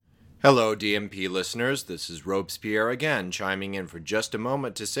Hello, DMP listeners. This is Robespierre again, chiming in for just a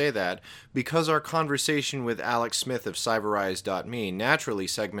moment to say that because our conversation with Alex Smith of Cybereyes.me naturally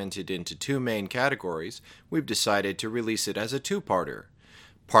segmented into two main categories, we've decided to release it as a two-parter.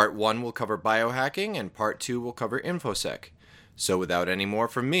 Part 1 will cover biohacking, and Part 2 will cover InfoSec. So without any more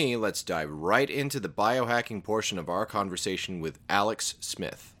from me, let's dive right into the biohacking portion of our conversation with Alex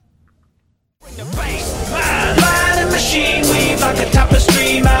Smith. Man and machine weave like a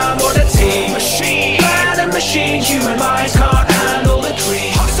tapestry, man, what a team. Man and machine, human minds can't handle the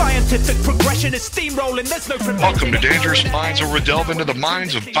dream. Scientific progression is steamrolling, there's no prevention. Welcome to Dangerous Minds, where we delve into the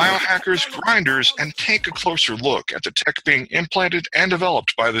minds of biohackers, grinders, and take a closer look at the tech being implanted and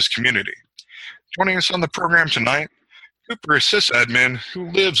developed by this community. Joining us on the program tonight, Cooper, a sysadmin who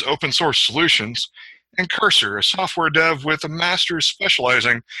lives open source solutions, and Cursor, a software dev with a master's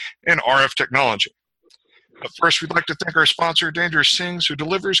specializing in RF technology. But first, we'd like to thank our sponsor, Dangerous Things, who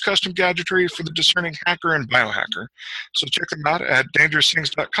delivers custom gadgetry for the discerning hacker and biohacker. So check them out at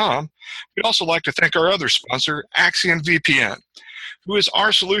dangerousthings.com. We'd also like to thank our other sponsor, Axion VPN, who is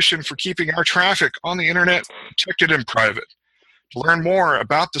our solution for keeping our traffic on the internet protected and private. To learn more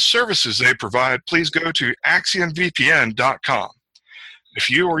about the services they provide, please go to axionvpn.com. If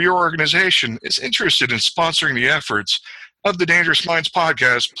you or your organization is interested in sponsoring the efforts of the Dangerous Minds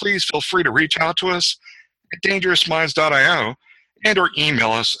podcast, please feel free to reach out to us at dangerousminds.io and or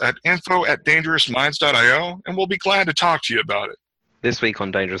email us at info@dangerousminds.io, and we'll be glad to talk to you about it. This week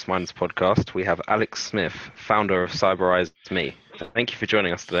on Dangerous Minds podcast, we have Alex Smith, founder of Cybereyes.me. Thank you for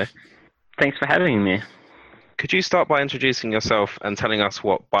joining us today. Thanks for having me. Could you start by introducing yourself and telling us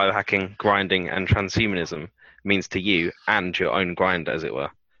what biohacking, grinding, and transhumanism means to you and your own grind, as it were?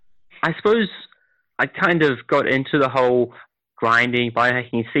 I suppose I kind of got into the whole grinding,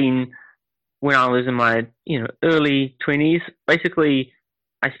 biohacking scene when I was in my early 20s. Basically,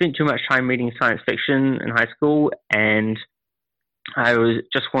 I spent too much time reading science fiction in high school, and I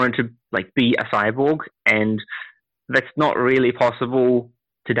just wanted to be a cyborg, and that's not really possible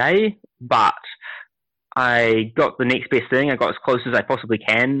today, but I got the next best thing. I got as close as I possibly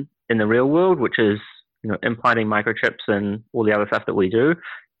can in the real world, which is implanting microchips and all the other stuff that we do.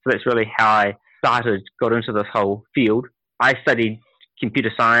 So that's really how I got into this whole field. I studied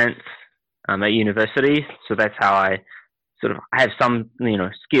computer science at university, so that's how I sort of have some,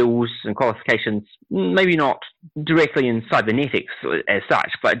 skills and qualifications, maybe not directly in cybernetics as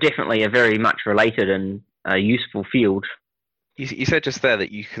such, but definitely a very much related and useful field. You said just there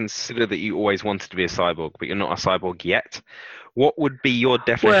that you consider that you always wanted to be a cyborg, but you're not a cyborg yet. What would be your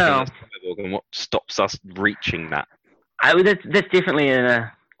definition of cyborg, and what stops us reaching that? That's definitely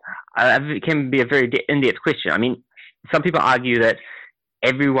it can be a very in-depth question. I mean, some people argue that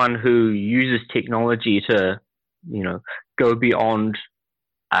everyone who uses technology to, go beyond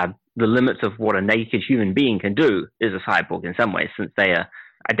the limits of what a naked human being can do is a cyborg in some ways, since they are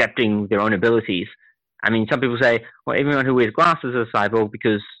adapting their own abilities. I mean, some people say, well, everyone who wears glasses is a cyborg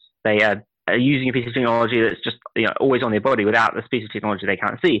because they are using a piece of technology that's just always on their body without this piece of technology they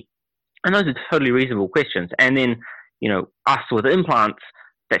can't see. And those are totally reasonable questions. And then, us with implants,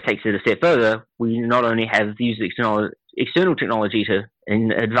 that takes it a step further. We not only have the use of external technology to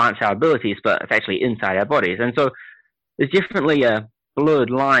advance our abilities, but it's actually inside our bodies. And so there's definitely a blurred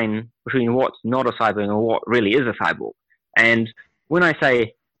line between what's not a cyborg and what really is a cyborg. And when I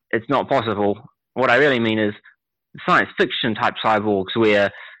say it's not possible, what I really mean is science fiction type cyborgs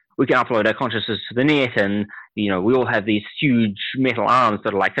where we can upload our consciousness to the net and, we all have these huge metal arms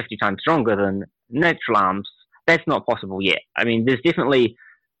that are like 50 times stronger than natural arms. That's not possible yet. I mean, there's definitely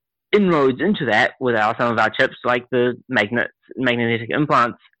inroads into that with some of our chips, like the magnetic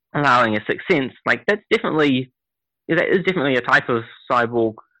implants allowing a sixth sense. That is definitely a type of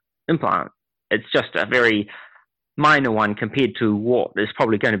cyborg implant. It's just a very minor one compared to what is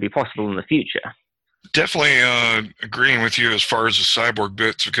probably going to be possible in the future. Definitely agreeing with you as far as the cyborg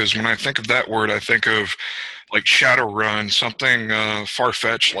bits, because when I think of that word, I think of like Shadowrun, something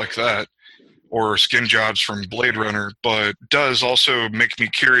far-fetched like that, or skin jobs from Blade Runner, but does also make me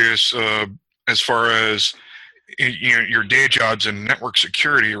curious as far as your day jobs in network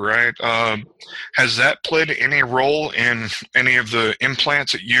security, right? Has that played any role in any of the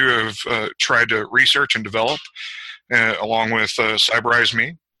implants that you have tried to research and develop along with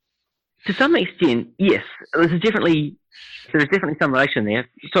Cybereyes.me? To some extent, yes. There's definitely some relation there.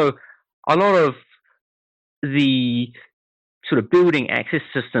 So a lot of the sort of building access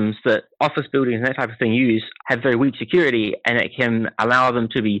systems that office buildings and that type of thing use have very weak security, and it can allow them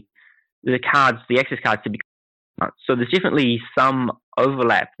to be the access cards to be. So there's definitely some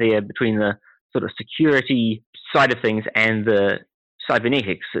overlap there between the sort of security side of things and the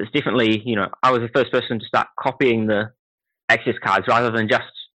cybernetics. It's definitely, I was the first person to start copying the access cards rather than just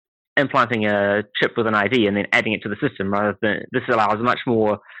implanting a chip with an ID and then adding it to the system. Rather than this allows a much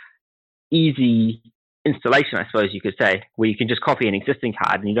more easy installation, I suppose you could say, where you can just copy an existing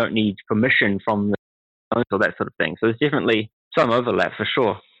card and you don't need permission from the owner or that sort of thing. So there's definitely some overlap for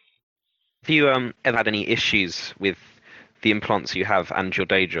sure. Have you ever had any issues with the implants you have and your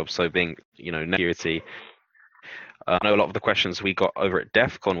day job? So being, security. I know a lot of the questions we got over at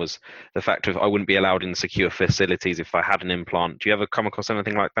DEF CON was the fact of I wouldn't be allowed in secure facilities if I had an implant. Do you ever come across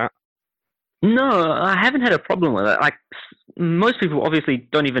anything like that? No, I haven't had a problem with it. Like, most people obviously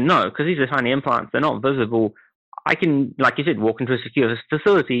don't even know because these are tiny implants. They're not visible. I can, like you said, walk into a secure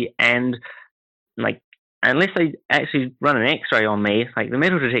facility and, unless they actually run an X-ray on me, the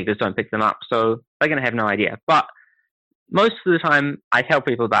metal detectors don't pick them up, so they're going to have no idea. But most of the time, I tell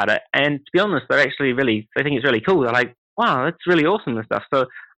people about it, and to be honest, they think it's really cool. They're like, wow, that's really awesome and stuff. So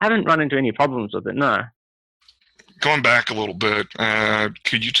I haven't run into any problems with it, no. Going back a little bit,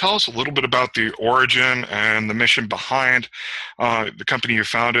 could you tell us a little bit about the origin and the mission behind the company you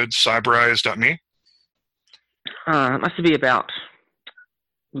founded, Cyberize.me? It must be about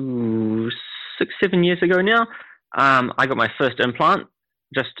 6-7 years ago now. I got my first implant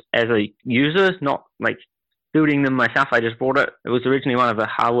just as a user, not building them myself. I just bought it. It was originally one of the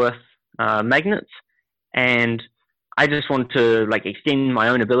Haworth magnets, and I just wanted to extend my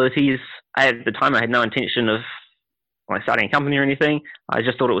own abilities. At the time, I had no intention of starting a company or anything. I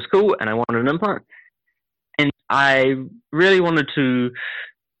just thought it was cool, and I wanted an implant. And I really wanted to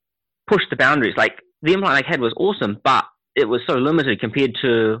push the boundaries. The implant I had was awesome, but it was so limited compared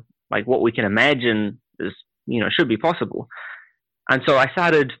to what we can imagine is should be possible. And so I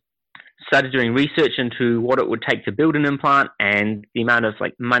started doing research into what it would take to build an implant and the amount of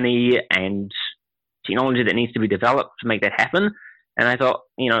money and technology that needs to be developed to make that happen. And I thought,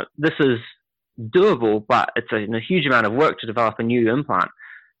 this is doable, but it's a huge amount of work to develop a new implant.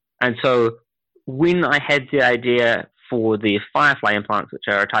 And so when I had the idea for the Firefly implants, which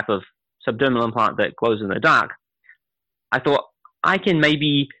are a type of subdermal implant that glows in the dark, I thought I can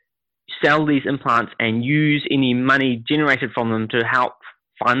maybe sell these implants and use any money generated from them to help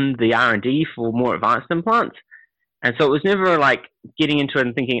fund the R&D for more advanced implants. And so it was never getting into it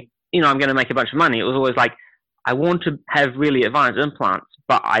and thinking, I'm going to make a bunch of money. It was always I want to have really advanced implants,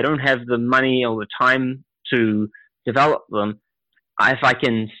 but I don't have the money or the time to develop them. If I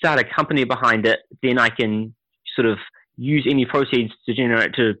can start a company behind it, then I can sort of use any proceeds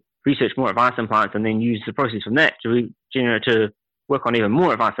to research more advanced implants and then use the proceeds from that to work on even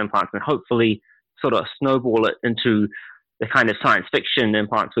more advanced implants and hopefully sort of snowball it into the kind of science fiction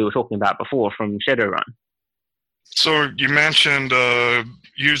implants we were talking about before from Shadowrun. So you mentioned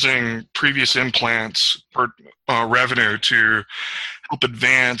using previous implants for revenue to help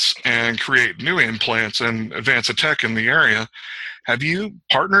advance and create new implants and advance the tech in the area. Have you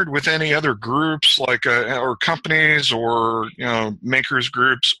partnered with any other groups or companies or makers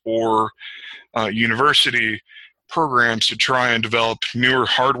groups or university programs to try and develop newer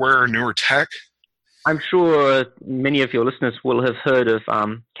hardware, newer tech? I'm sure many of your listeners will have heard of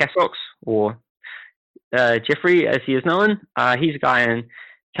Casox or Jeffrey, as he is known. He's a guy in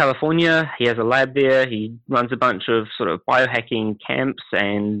California. He has a lab there. He runs a bunch of sort of biohacking camps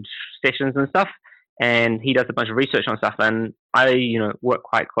and sessions and stuff, and he does a bunch of research on stuff. And I, work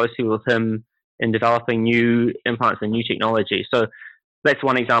quite closely with him in developing new implants and new technology. So that's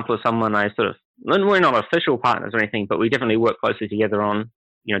one example of someone I sort of, and we're not official partners or anything, but we definitely work closely together on,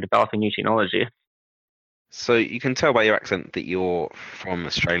 developing new technology. So you can tell by your accent that you're from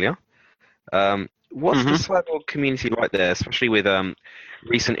Australia. What's the cyborg community like there, especially with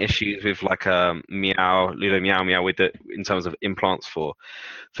recent issues with Ludo Meow Meow in terms of implants for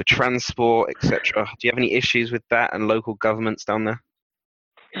transport, etc.? Do you have any issues with that and local governments down there?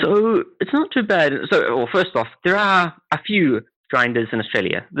 So it's not too bad. So, well, first off, there are a few grinders in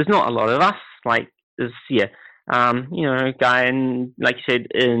Australia. There's not a lot of us. A guy in, like you said,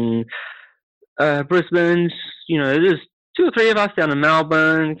 in Brisbane. There's 2 or 3 of us down in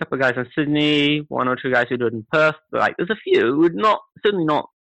Melbourne, a couple of guys in Sydney, 1 or 2 guys who do it in Perth. But there's a few. Certainly not.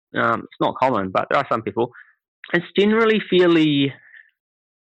 It's not common, but there are some people. It's generally fairly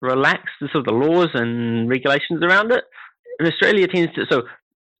relaxed, the sort of the laws and regulations around it. And Australia tends to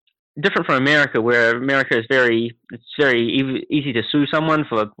different from America, where America is very easy to sue someone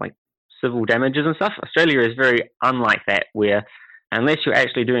for civil damages and stuff. Australia is very unlike that, where unless you're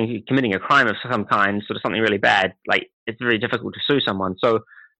actually committing a crime of some kind, sort of something really bad, it's very difficult to sue someone. So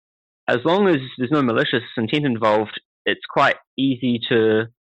as long as there's no malicious intent involved, it's quite easy to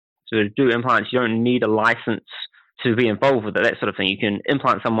do implants. You don't need a license to be involved with it, that sort of thing. You can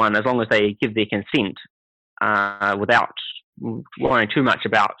implant someone as long as they give their consent without worrying too much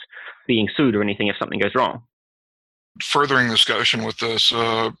about being sued or anything if something goes wrong. Furthering discussion with this,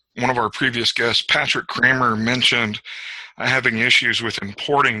 one of our previous guests, Patrick Kramer, mentioned having issues with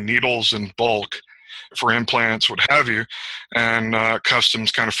importing needles in bulk for implants, what have you, and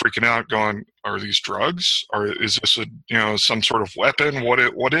customs kind of freaking out, going, "Are these drugs? Or is this some sort of weapon?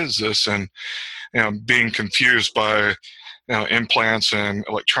 What is this?" And being confused by implants and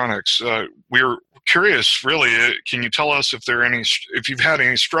electronics. We're curious, really. Can you tell us if you've had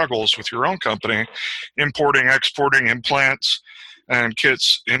any struggles with your own company importing, exporting implants and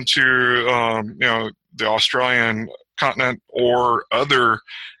kits into the Australian continent or other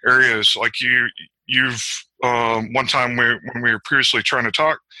areas? Like you've one time when we were previously trying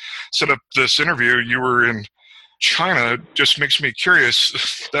to set up this interview, you were in China. Just makes me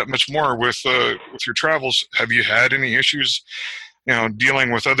curious that much more with your travels. Have you had any issues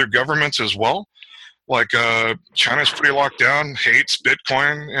dealing with other governments as well? Like China's pretty locked down, hates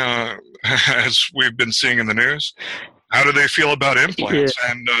Bitcoin, as we've been seeing in the news. How do they feel about implants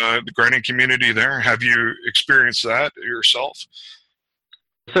and the grinding community there? Have you experienced that yourself?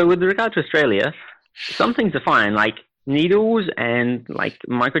 So with regard to Australia, some things are fine, like needles and like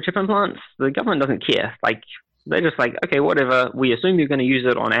microchip implants. The government doesn't care. Like they're just like, okay, whatever. We assume you're going to use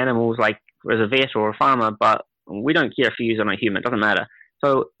it on animals, like as a vet or a farmer, but we don't care if you use it on a human. It doesn't matter.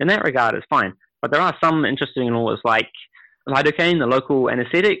 So in that regard, it's fine. But there are some interesting laws, like lidocaine, the local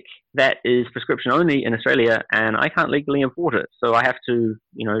anesthetic, that is prescription only in Australia, and I can't legally import it. So I have to,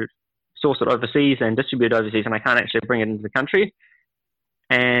 source it overseas and distribute it overseas, and I can't actually bring it into the country.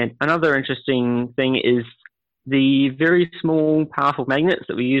 And another interesting thing is the very small, powerful magnets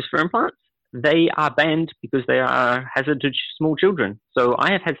that we use for implants. They are banned because they are hazard to small children. So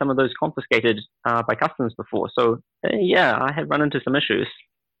I have had some of those confiscated by customs before. So I have run into some issues.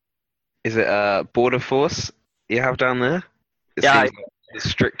 Is it border force you have down there? It Yeah. seems like the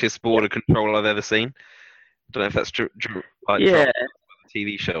strictest border control I've ever seen. Don't know if that's true, like Yeah.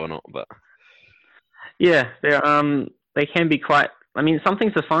 TV show or not, but Yeah, they can be quite. I mean, some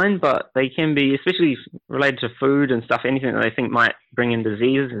things are fine, but they can be, especially related to food and stuff. Anything that they think might bring in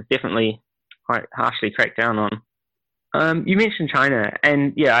diseases is definitely quite harshly cracked down on. You mentioned China,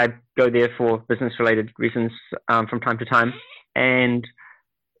 and yeah, I go there for business-related reasons from time to time, and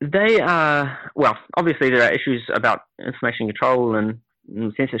they are, well, obviously there are issues about information control and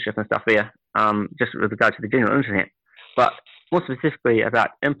censorship and stuff there, just with regard to the general internet. But more specifically about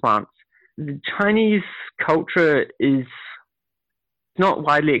implants, the Chinese culture is not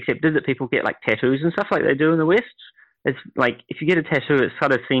widely accepted that people get like tattoos and stuff like they do in the West. It's like if you get a tattoo, it's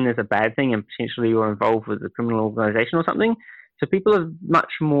sort of seen as a bad thing and potentially you're involved with a criminal organization or something. So people are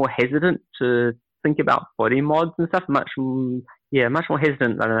much more hesitant to think about body mods and stuff, much more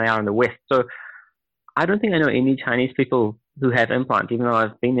hesitant than they are in the West. So I don't think I know any Chinese people who have implants, even though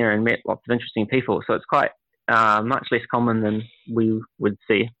I've been there and met lots of interesting people. So it's quite much less common than we would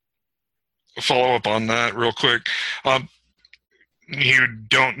see. Follow up on that real quick. You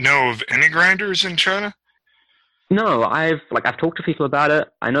don't know of any grinders in China? No, I've talked to people about it.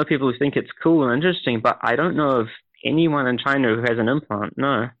 I know people who think it's cool and interesting, but I don't know of anyone in China who has an implant.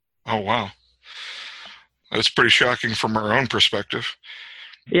 No. Oh, wow. That's pretty shocking from our own perspective.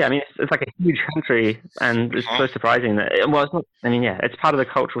 Yeah, I mean, it's like a huge country, and it's so surprising that, well, it's not, I mean, yeah, it's part of the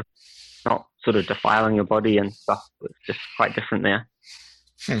culture. It's not sort of defiling your body and stuff. It's just quite different there.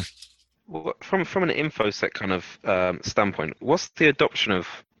 Well, from an InfoSec kind of standpoint, what's the adoption of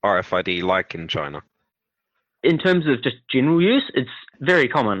RFID like in China? In terms of just general use, it's very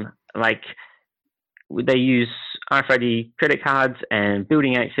common. Like, they use RFID credit cards and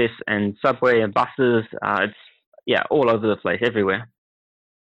building access and subway and buses. It's all over the place, everywhere.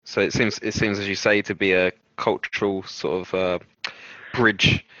 So it seems, as you say, to be a cultural sort of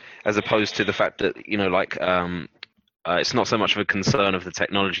bridge, as opposed to the fact that it's not so much of a concern of the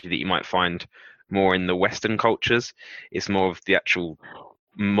technology that you might find more in the Western cultures. It's more of the actual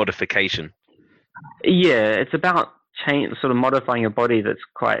modification. Yeah, it's about sort of modifying your body. That's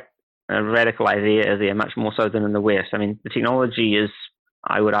quite a radical idea there, much more so than in the West. I mean, the technology is,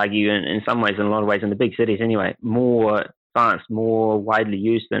 I would argue, in some ways, in a lot of ways, in the big cities anyway, more advanced, more widely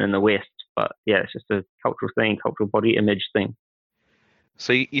used than in the West. But yeah, it's just a cultural thing, cultural body image thing.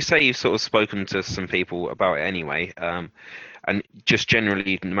 So you say you've sort of spoken to some people about it anyway, and just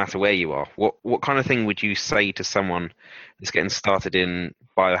generally, no matter where you are, what kind of thing would you say to someone that's getting started in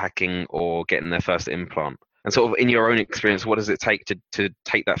biohacking or getting their first implant? And sort of in your own experience, what does it take to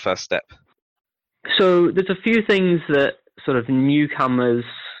take that first step? So there's a few things that sort of newcomers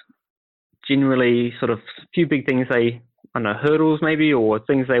generally sort of a few big things hurdles maybe, or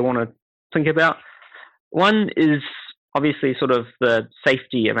things they want to think about. One is obviously sort of the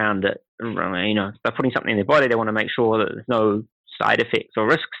safety around it. By putting something in their body, they want to make sure that there's no side effects or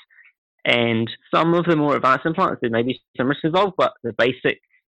risks. And some of the more advanced implants, there may be some risks involved, but the basic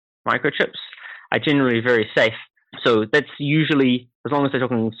microchips are generally very safe. So that's usually, as long as they're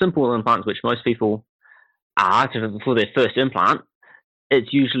talking simple implants, which most people are for their first implant,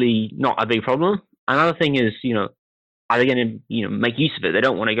 it's usually not a big problem. Another thing is, are they going to, make use of it? They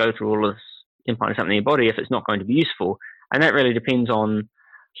don't want to go through all this implanting something in their body if it's not going to be useful. And that really depends on,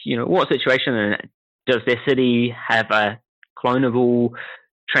 what situation, and does their city have a clonable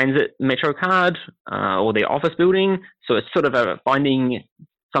transit metro card or their office building? So it's sort of finding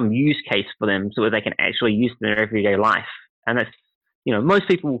some use case for them so that they can actually use it in their everyday life. And that's, most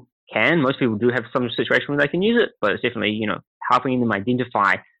people do have some situation where they can use it, but it's definitely, helping them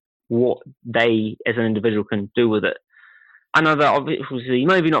identify what they as an individual can do with it. Another, obviously,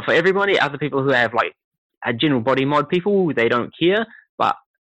 maybe not for everybody, other people who have like a general body mod people, they don't care, but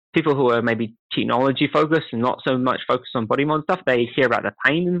people who are maybe technology focused and not so much focused on body mod stuff, they care about the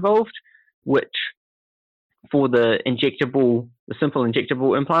pain involved, which for the simple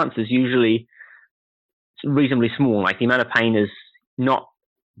injectable implants is usually reasonably small. Like the amount of pain is not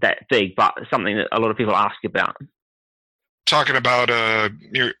that big, but something that a lot of people ask about. Talking about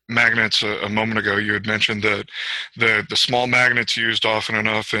your magnets a moment ago, you had mentioned that the small magnets used often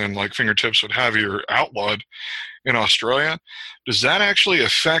enough in like fingertips, what have you, are outlawed in Australia. Does that actually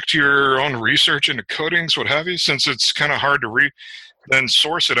affect your own research into coatings, what have you, since it's kind of hard to then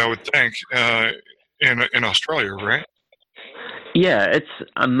source it, I would think, in Australia, right? Yeah, it's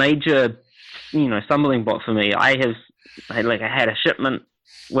a major, stumbling block for me. I had a shipment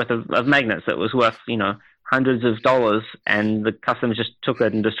worth of magnets that was worth, hundreds of dollars, and the customs just took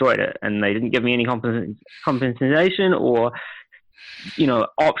it and destroyed it, and they didn't give me any compensation or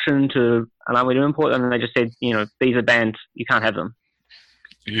option to allow me to import them, and they just said, these are banned, you can't have them.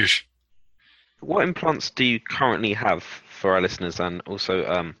 Yeesh. What implants do you currently have for our listeners, and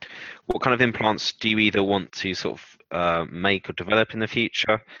also what kind of implants do you either want to sort of make or develop in the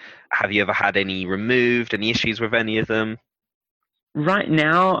future? Have you ever had any removed, any issues with any of them? Right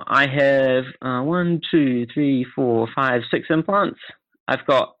now, I have 6 implants. I've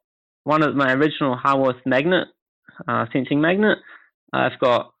got one of my original Haworth magnet, sensing magnet. I've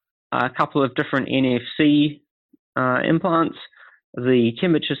got a couple of different NFC implants, the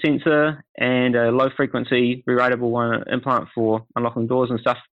temperature sensor, and a low-frequency rewritable one implant for unlocking doors and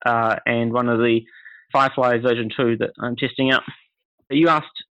stuff, and one of the Firefly version 2 that I'm testing out. You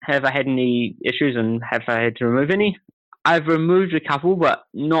asked, have I had any issues and have I had to remove any? I've removed a couple, but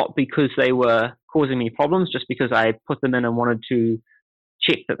not because they were causing me problems, just because I put them in and wanted to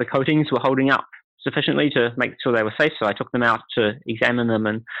check that the coatings were holding up sufficiently to make sure they were safe. So I took them out to examine them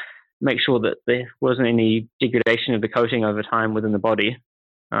and make sure that there wasn't any degradation of the coating over time within the body.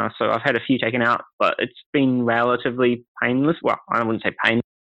 So I've had a few taken out, but it's been relatively painless. Well, I wouldn't say painless.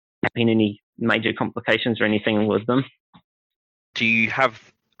 There haven't been any major complications or anything with them. Do you have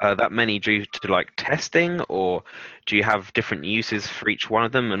that many due to like testing, or do you have different uses for each one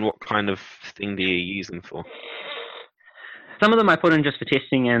of them, and what kind of thing do you use them for? Some of them I put in just for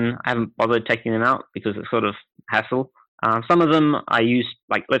testing, and I haven't bothered taking them out because it's sort of hassle. Some of them I use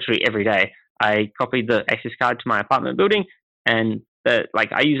like literally every day. I copied the access card to my apartment building, and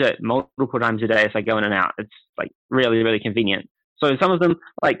I use it multiple times a day as I go in and out. It's like really, really convenient. So some of them,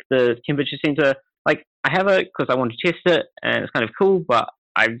 like the temperature sensor, like I have it because I want to test it, and it's kind of cool, but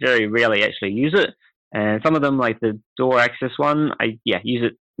I very rarely actually use it. And some of them, like the door access one, I use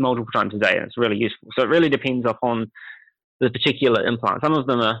it multiple times a day, and it's really useful. So it really depends upon the particular implant. Some of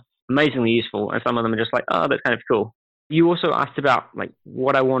them are amazingly useful, and some of them are just like, oh, that's kind of cool. You also asked about like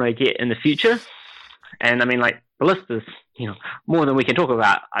what I want to get in the future, and I mean, like the list is more than we can talk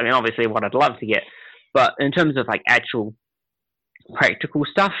about. I mean, obviously what I'd love to get, but in terms of like actual practical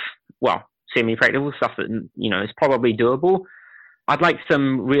stuff, well, semi-practical stuff that is probably doable. I'd like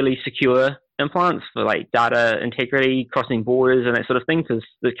some really secure implants for like data integrity, crossing borders, and that sort of thing. Because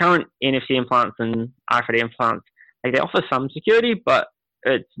the current NFC implants and RFID implants, like they offer some security, but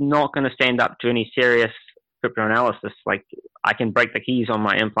it's not going to stand up to any serious cryptanalysis. Like I can break the keys on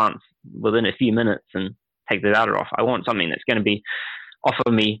my implants within a few minutes and take the data off. I want something that's going to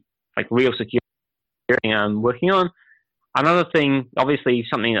offer me like real security I'm working on. Another thing, obviously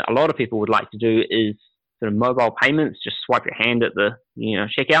something that a lot of people would like to do is sort of mobile payments, just swipe your hand at the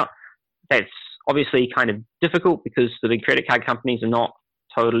checkout. That's obviously kind of difficult because the big credit card companies are not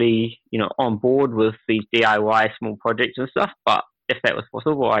totally on board with these DIY small projects and stuff, but if that was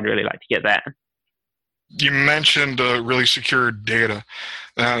possible, I'd really like to get that. You mentioned really secure data.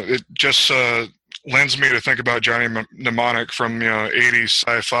 It just lends me to think about Johnny Mnemonic from 80s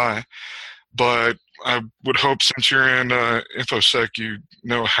sci-fi. But I would hope, since you're in InfoSec, you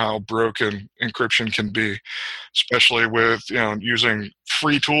know how broken encryption can be, especially with using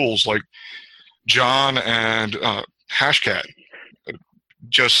free tools like John and Hashcat.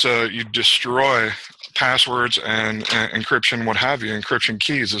 Just you destroy passwords and encryption, what have you, encryption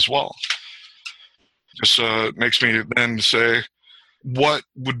keys as well. Just makes me then say, what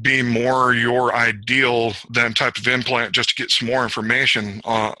would be more your ideal then type of implant, just to get some more information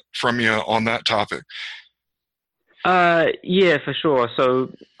from you on that topic? Yeah, for sure.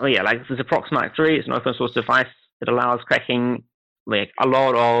 So, like this is a Proxmark 3. It's an open source device that allows cracking like a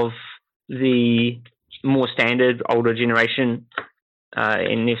lot of the more standard older generation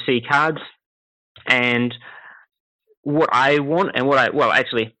NFC cards. And what I want and what I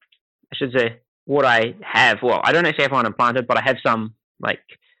should say what I have. Well, I don't actually have one implanted, but I have some like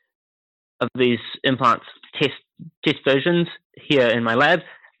of these implants test versions here in my lab,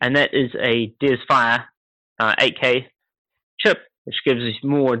 and that is a DesFire 8K chip, which gives us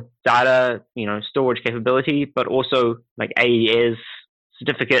more data, storage capability, but also like AES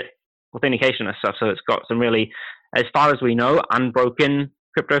certificate authentication and stuff. So it's got some really, as far as we know, unbroken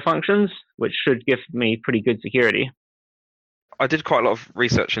crypto functions, which should give me pretty good security. I did quite a lot of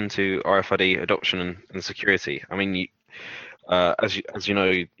research into RFID adoption and security. I mean, as you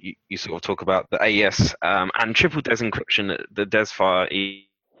know, you sort of talk about the AES and triple DES encryption, the DesFire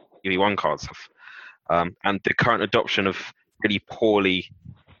EV1 cards have, and the current adoption of really poorly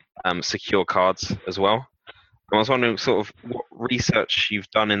secure cards as well. I was wondering sort of what research you've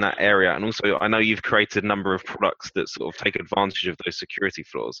done in that area, and also I know you've created a number of products that sort of take advantage of those security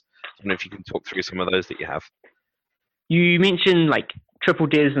flaws. I don't know if you can talk through some of those that you have. You mentioned like triple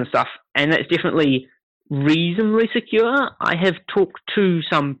DES and stuff, and that's definitely reasonably secure. I have talked to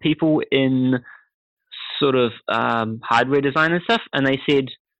some people in sort of hardware design and stuff, and they said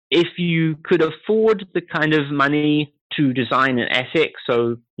if you could afford the kind of money to design an ASIC,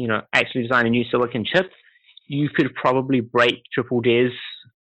 so actually design a new silicon chip, you could probably break triple DES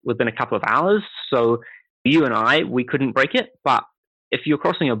within a couple of hours. So you and I, we couldn't break it, but if you're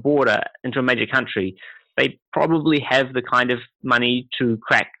crossing a border into a major country, they probably have the kind of money to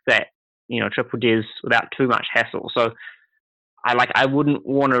crack that, triple DES without too much hassle. So I wouldn't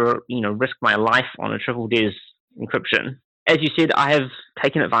want to, risk my life on a triple DES encryption. As you said, I have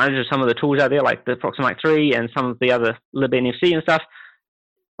taken advantage of some of the tools out there, like the Proxmark 3 and some of the other libNFC and stuff.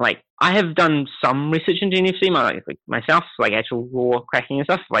 Like, I have done some research into NFC myself, like actual raw cracking and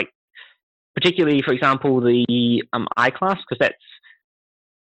stuff, like particularly, for example, the iClass, because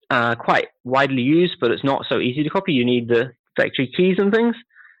that's quite widely used, but it's not so easy to copy. You need the factory keys and things.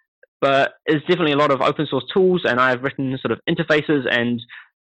 But there's definitely a lot of open source tools, and I've written sort of interfaces and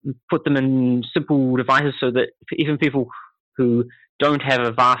put them in simple devices so that even people who don't have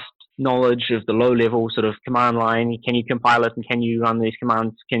a vast knowledge of the low level sort of command line, can you compile it and can you run these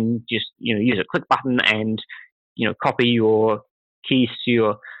commands, can just use a click button and copy your keys to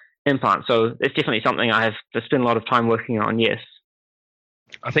your implant. So it's definitely something I have spent a lot of time working on. Yes.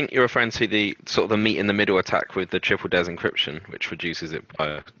 I think you're referring to the sort of the meet in the middle attack with the triple DES encryption, which reduces it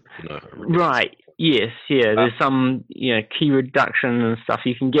by Right. Yes. Yeah. There's some key reduction and stuff.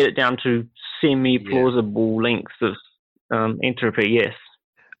 You can get it down to semi-plausible lengths of entropy. Yes.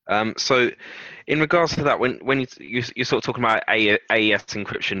 So, in regards to that, when you're sort of talking about AES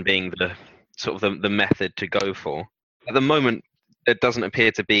encryption being the sort of the method to go for, at the moment there doesn't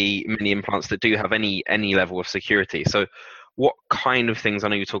appear to be many implants that do have any level of security. So, what kind of things, I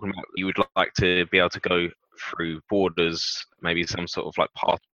know you're talking about, you would like to be able to go through borders, maybe some sort of like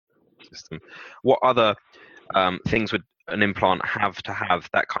path system. What other things would an implant have to have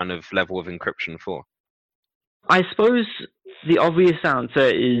that kind of level of encryption for? I suppose the obvious answer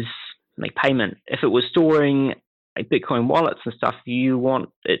is like payment. If it was storing like Bitcoin wallets and stuff, you want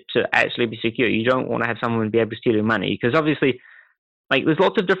it to actually be secure. You don't want to have someone be able to steal your money, because obviously, like, there's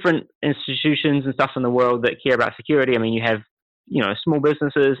lots of different institutions and stuff in the world that care about security. I mean, you have small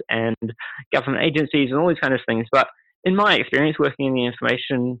businesses and government agencies and all these kind of things. But in my experience working in the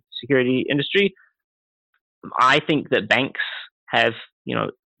information security industry, I think that banks have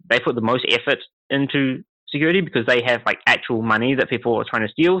they put the most effort into security because they have like actual money that people are trying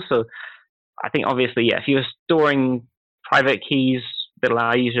to steal. So I think obviously, if you're storing private keys that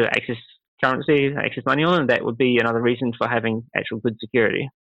allow you to access currency, access money on them, that would be another reason for having actual good security.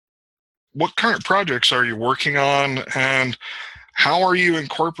 What current projects are you working on? And How are you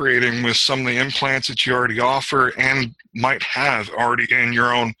incorporating with some of the implants that you already offer and might have already in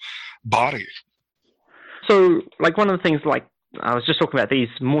your own body? So, like, one of the things, like I was just talking about, these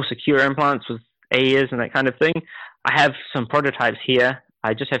more secure implants with AEs and that kind of thing. I have some prototypes here.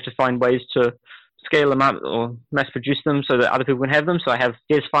 I just have to find ways to scale them up or mass produce them so that other people can have them. So I have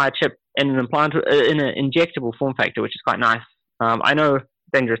DesFire chip in an implant in an injectable form factor, which is quite nice. I know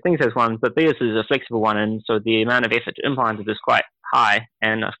Dangerous Things has one, but theirs is a flexible one, and so the amount of effort to implant it is quite high.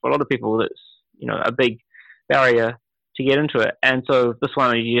 And for a lot of people, that's a big barrier to get into it. And so this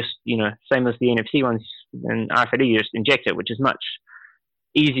one, you just same as the NFC ones and RFID, you just inject it, which is much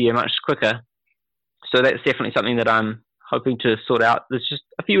easier, much quicker. So that's definitely something that I'm hoping to sort out. There's just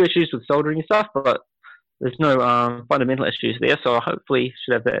a few issues with soldering and stuff, but there's no fundamental issues there. So hopefully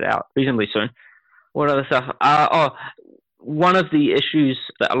should have that out reasonably soon. What other stuff? One of the issues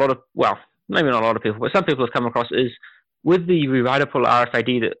that maybe not a lot of people, but some people have come across is with the rewritable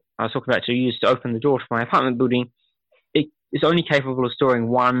RFID that I was talking about to use to open the door to my apartment building, it is only capable of storing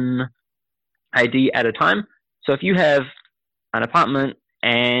one ID at a time. So if you have an apartment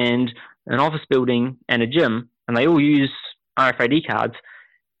and an office building and a gym, and they all use RFID cards,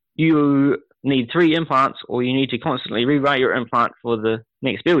 you need 3 implants, or you need to constantly rewrite your implant for the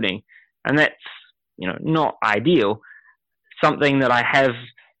next building. And that's, not ideal. Something that I have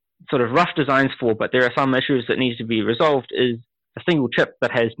sort of rough designs for, but there are some issues that need to be resolved, is a single chip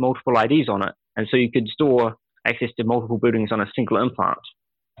that has multiple IDs on it. And so you could store access to multiple buildings on a single implant.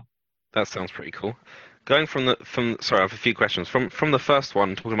 That sounds pretty cool. Going sorry, I have a few questions. From the first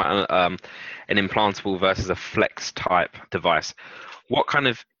one, talking about an implantable versus a flex type device, what kind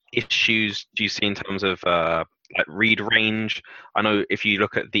of issues do you see in terms of like read range? I know if you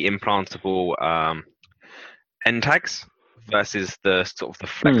look at the implantable end tags versus the sort of the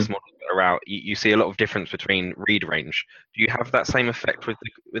flex model that are out, you see a lot of difference between read range. Do you have that same effect with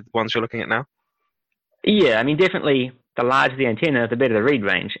the ones you're looking at now? Yeah, I mean, definitely the larger the antenna, the better the read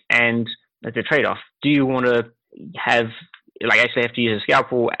range, and it's a trade-off. Do you want to actually have to use a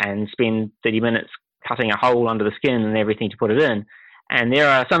scalpel and spend 30 minutes cutting a hole under the skin and everything to put it in? And there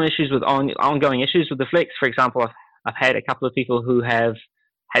are some issues with ongoing issues with the flex. For example, I've had a couple of people who have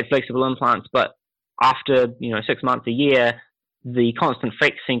had flexible implants, but after 6 months, a year, the constant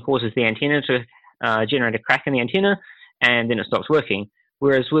flexing causes the antenna to generate a crack in the antenna, and then it stops working.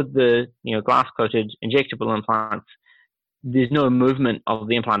 Whereas with the glass-coated injectable implants, there's no movement of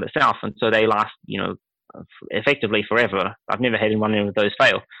the implant itself, and so they last effectively forever. I've never had one of those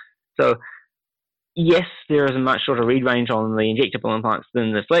fail. So yes, there is a much shorter read range on the injectable implants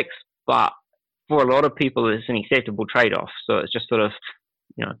than the flex, but for a lot of people, it's an acceptable trade-off. So it's just sort of,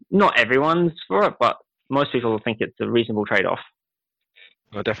 not everyone's for it, but most people think it's a reasonable trade-off.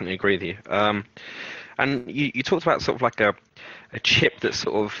 I definitely agree with you. And you talked about sort of like a chip that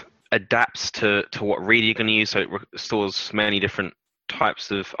sort of adapts to what reader you're going to use, so it stores many different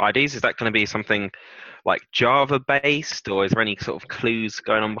types of IDs. Is that going to be something like Java-based, or is there any sort of clues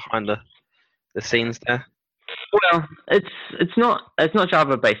going on behind the scenes there? Well, it's not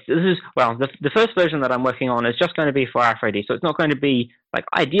Java-based. This is the first version that I'm working on is just going to be for RFID, so it's not going to be like,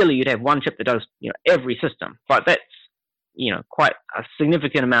 ideally you'd have one chip that does every system, but that's quite a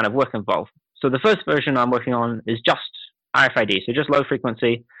significant amount of work involved. So the first version I'm working on is just RFID, so just low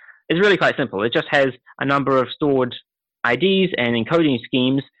frequency. It's really quite simple. It just has a number of stored IDs and encoding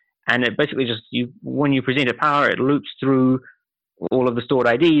schemes, and it basically just when you present a power, it loops through all of the stored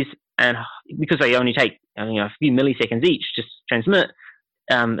IDs, and because they only take a few milliseconds each to transmit,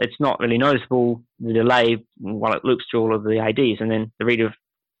 it's not really noticeable, the delay, while it loops through all of the IDs, and then the reader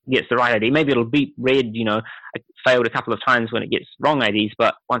gets the right ID. Maybe it'll beep red, it failed a couple of times when it gets wrong IDs,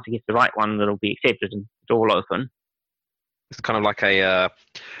 but once it gets the right one, it'll be accepted and the door will open. It's kind of like a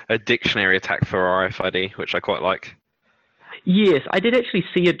dictionary attack for RFID, which I quite like. Yes, I did actually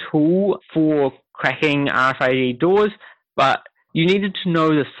see a tool for cracking RFID doors, but you needed to know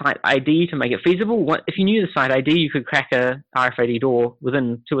the site ID to make it feasible. If you knew the site ID, you could crack a RFID door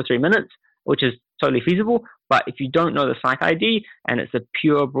within 2 or 3 minutes, which is totally feasible. But if you don't know the site ID and it's a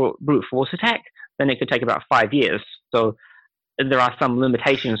pure brute force attack, then it could take about 5 years. So there are some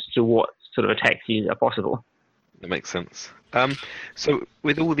limitations to what sort of attacks are possible. That makes sense. So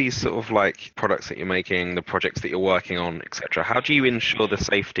with all these sort of like products that you're making, the projects that you're working on, etc., how do you ensure the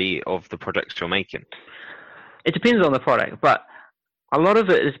safety of the projects you're making? It depends on the product, but a lot of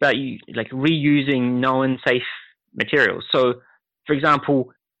it is about reusing known safe materials. So, for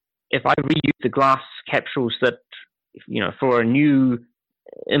example, if I reuse the glass capsules that, for a new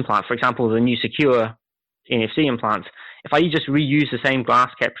implant, for example, the new secure NFC implants, if I just reuse the same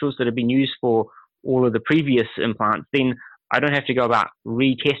glass capsules that have been used for all of the previous implants, then I don't have to go about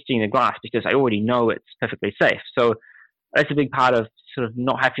retesting the glass because I already know it's perfectly safe. So that's a big part of sort of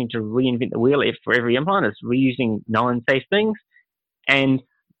not having to reinvent the wheel for every implant, is reusing known safe things. And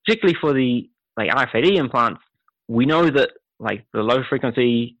particularly for the RFID implants, we know that like the low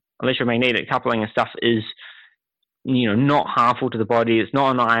frequency electromagnetic coupling and stuff is not harmful to the body. It's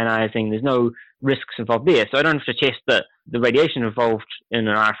not ionizing. There's no risks involved there. So I don't have to test that the radiation involved in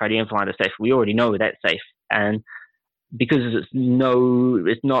an RFID implant is safe. We already know that's safe. And because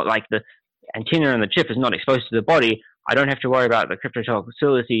it's not like the antenna and the chip is not exposed to the body, I don't have to worry about the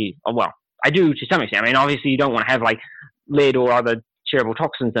cryptotoxicity. Oh, well, I do to some extent. I mean, obviously you don't want to have like lead or other terrible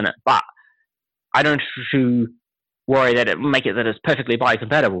toxins in it, but I don't have to worry that it's perfectly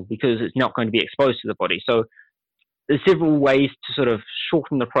biocompatible because it's not going to be exposed to the body. So there's several ways to sort of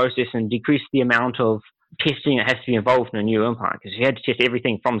shorten the process and decrease the amount of testing that has to be involved in a new implant. Because if you had to test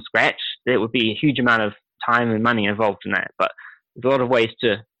everything from scratch, there would be a huge amount of time and money involved in that. But there's a lot of ways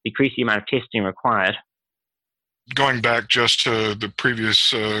to decrease the amount of testing required. Going back just to the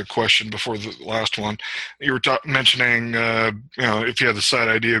previous question before the last one, you were mentioning, if you had the site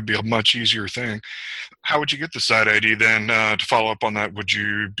ID, it'd be a much easier thing. How would you get the site ID then? To follow up on that, would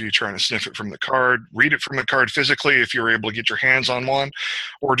you be trying to sniff it from the card, read it from the card physically if you were able to get your hands on one,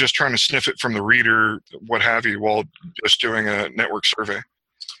 or just trying to sniff it from the reader, what have you, while just doing a network survey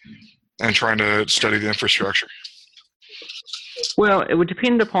and trying to study the infrastructure? Well, it would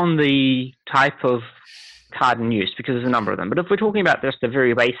depend upon the type of card in use, because there's a number of them. But if we're talking about just a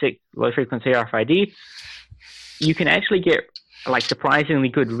very basic low-frequency RFID, you can actually get like surprisingly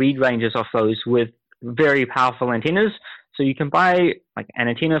good read ranges off those with very powerful antennas. So you can buy like an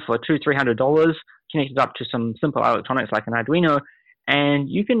antenna for $200-300, connected up to some simple electronics like an Arduino, and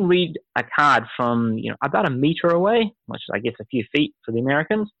you can read a card from about a meter away, which is I guess a few feet for the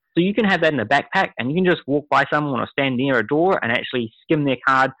Americans. So you can have that in a backpack, and you can just walk by someone or stand near a door and actually skim their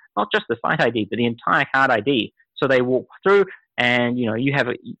card, not just the site ID, but the entire card ID. So they walk through, and you have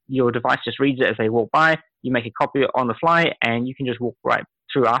your device just reads it as they walk by. You make a copy on the fly, and you can just walk right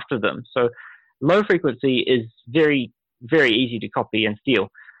through after them. So low frequency is very, very easy to copy and steal.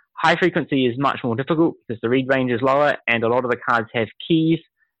 High frequency is much more difficult because the read range is lower, and a lot of the cards have keys,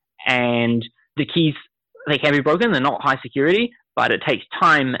 and the keys, they can be broken. They're not high security, but it takes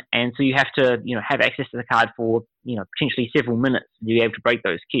time, and so you have to have access to the card for potentially several minutes to be able to break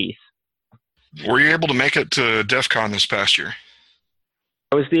those keys. Were you able to make it to DEF CON this past year?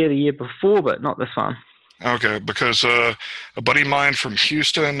 I was there the year before, but not this one. Okay, because a buddy of mine from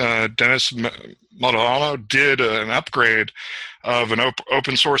Houston, Dennis Modano, did an upgrade of an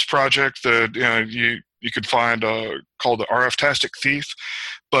open source project that you could find called the RF-tastic Thief,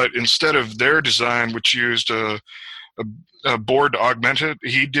 but instead of their design, which used a board to augment it,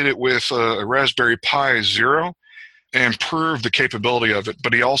 he did it with a Raspberry Pi Zero and improved the capability of it.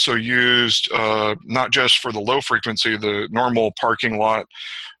 But he also used, not just for the low frequency, the normal parking lot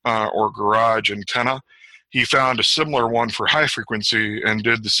or garage antenna, he found a similar one for high frequency and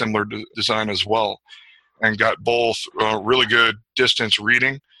did the similar design as well, and got both really good distance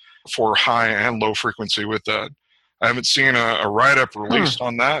reading for high and low frequency with that. I haven't seen a write-up released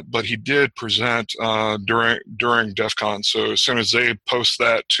on that, but he did present during DEF CON. So as soon as they post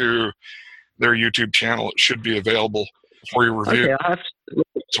that to their YouTube channel, it should be available for your review. Okay, I'll have to,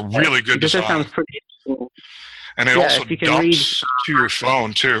 it's a really good design. That sounds pretty interesting. And it also dumps to your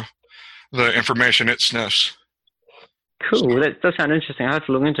phone, too, the information it sniffs. Cool. That does sound interesting. I'll have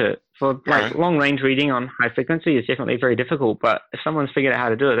to look into it. For long-range reading on high frequency is definitely very difficult, but if someone's figured out how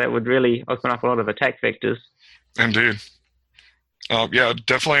to do it, that would really open up a lot of attack vectors. Indeed.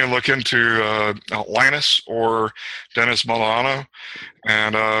 Definitely look into Linus or Dennis Modano,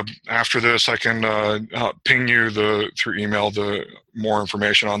 and after this I can ping you through email the more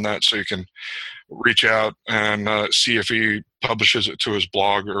information on that, so you can reach out and see if he publishes it to his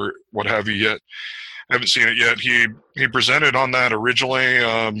blog or what have you yet. I haven't seen it yet. He presented on that originally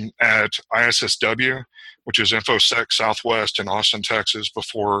at ISSW, which is InfoSec Southwest in Austin, Texas,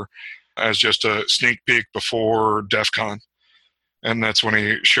 before, as just a sneak peek before DEF CON. And that's when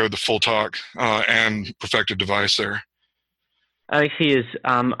he showed the full talk and perfected device there. Alex has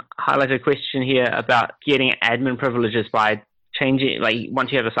highlighted a question here about getting admin privileges by changing, like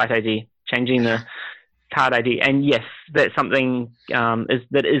once you have a site ID, changing the card ID. And yes, that's something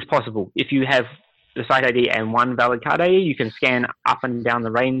that is possible. If you have the site ID and one valid card ID, you can scan up and down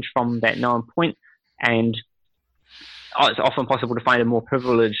the range from that known point, and it's often possible to find a more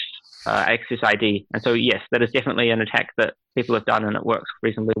privileged access ID. And so yes, that is definitely an attack that people have done, and it works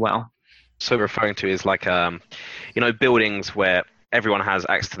reasonably well. So referring to is like buildings where everyone has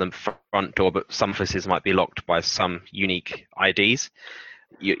access to the front door, but some offices might be locked by some unique IDs.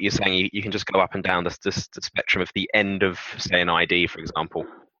 You're saying you can just go up and down the spectrum of the end of, say, an ID, for example,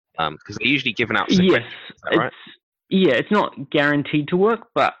 because they're usually given out secret. Yes, is that right? It's not guaranteed to work,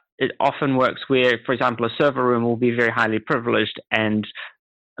 but it often works where, for example, a server room will be very highly privileged, and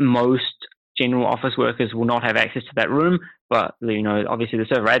most general office workers will not have access to that room, but obviously the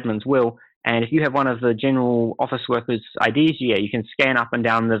server admins will. And if you have one of the general office workers' IDs, you can scan up and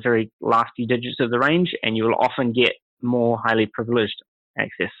down the very last few digits of the range, and you will often get more highly privileged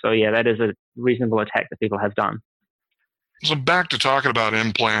access. So that is a reasonable attack that people have done. So back to talking about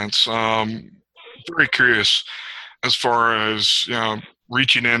implants, very curious as far as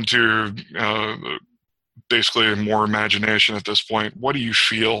reaching into basically more imagination at this point. What do you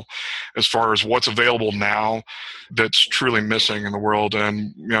feel as far as what's available now that's truly missing in the world,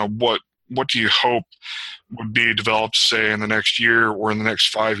 and what do you hope would be developed, say, in the next year or in the next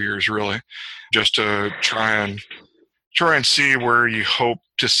 5 years, really, just to try and see where you hope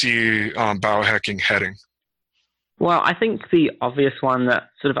to see biohacking heading? Well, I think the obvious one that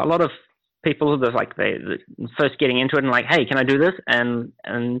sort of a lot of people who are they first getting into it and like, hey, can I do this? And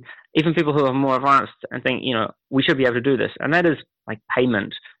even people who are more advanced and think, we should be able to do this. And that is like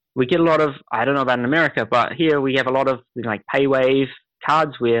payment. We get a lot of, I don't know about in America, but here we have a lot of like PayWave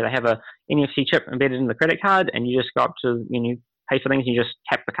cards where they have a NFC chip embedded in the credit card, and you just go up to, pay for things, and you just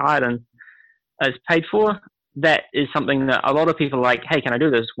tap the card and it's paid for. That is something that a lot of people are like, hey, can I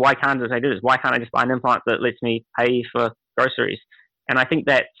do this? Why can't I do this? Why can't I just buy an implant that lets me pay for groceries? And I think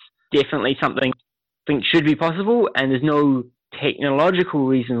that's definitely something I think should be possible, and there's no technological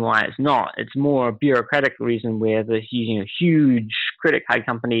reason why it's not. It's more a bureaucratic reason where the huge credit card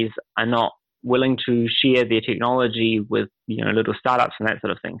companies are not willing to share their technology with little startups and that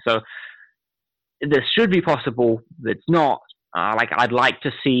sort of thing. So this should be possible. It's not. I'd like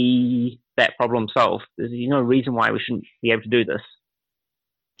to see that problem solved. There's no reason why we shouldn't be able to do this.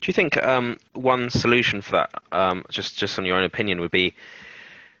 Do you think one solution for that, just on your own opinion, would be,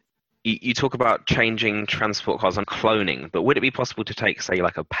 you talk about changing transport cards and cloning, but would it be possible to take, say,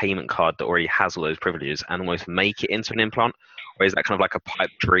 like a payment card that already has all those privileges and almost make it into an implant? Or is that kind of like a pipe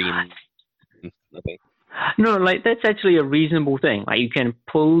dream? No, that's actually a reasonable thing. You can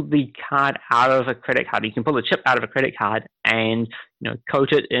pull the card out of a credit card. You can pull the chip out of a credit card and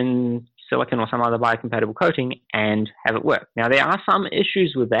coat it in silicon or some other biocompatible coating and have it work. Now, there are some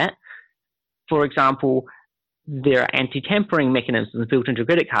issues with that. For example, there are anti-tampering mechanisms built into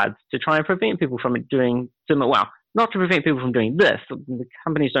credit cards to try and prevent people from doing similar. Well, not to prevent people from doing this. The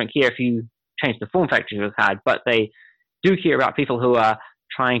companies don't care if you change the form factor of the card, but they do care about people who are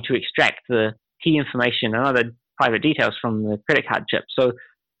trying to extract the key information and other private details from the credit card chip. So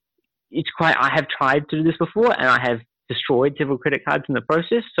I have tried to do this before, and I have destroyed several credit cards in the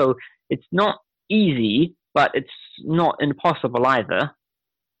process. So it's not easy, but it's not impossible either.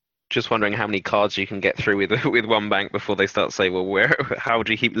 Just wondering how many cards you can get through with one bank before they start to say, well, how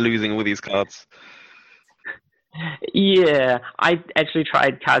do you keep losing all these cards? Yeah, I actually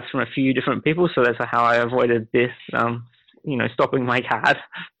tried cards from a few different people, so that's how I avoided this, stopping my card.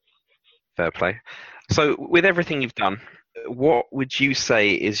 Fair play. So with everything you've done, what would you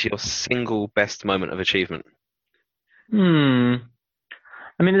say is your single best moment of achievement? There's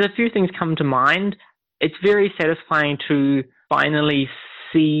a few things come to mind. It's very satisfying to finally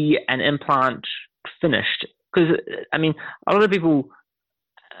see an implant finished. Because, a lot of people,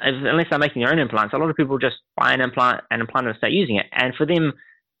 unless they're making their own implants, a lot of people just buy an implant and start using it. And for them,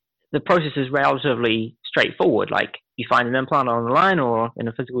 the process is relatively straightforward. Like, you find an implant online or in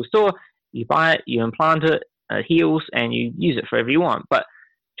a physical store, you buy it, you implant it, it heals, and you use it for whatever you want. But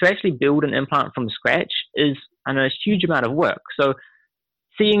to actually build an implant from scratch is a huge amount of work. So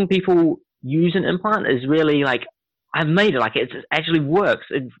seeing people use an implant is really I've made it. It actually works.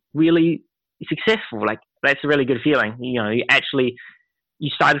 It's really successful. That's a really good feeling. You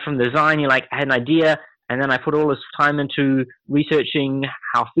started from the design. I had an idea, and then I put all this time into researching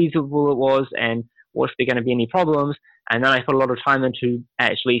how feasible it was and what if there are going to be any problems. And then I put a lot of time into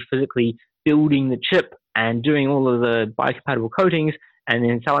actually physically building the chip and doing all of the biocompatible coatings and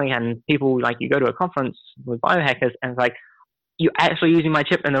then selling it. And people, you go to a conference with biohackers and it's you're actually using my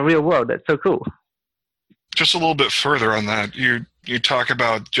chip in the real world. That's so cool. Just a little bit further on that, you talk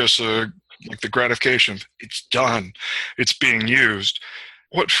about just the gratification. It's done. It's being used.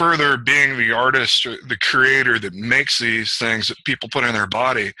 What further, being the artist, or the creator that makes these things that people put in their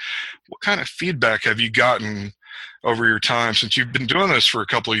body, what kind of feedback have you gotten over your time since you've been doing this for a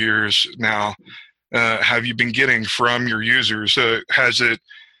couple of years now? Have you been getting from your users? Has it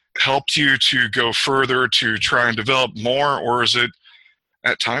helped you to go further to try and develop more, or is it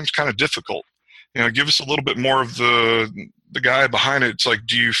at times kind of difficult. Give us a little bit more of the guy behind it. It's like,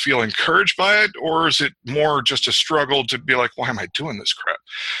 do you feel encouraged by it, or is it more just a struggle to be like, why am I doing this crap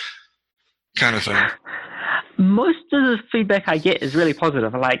kind of thing? Most of the feedback I get is really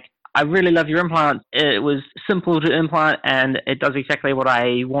positive. Like, I really love your implant. It was simple to implant, and it does exactly what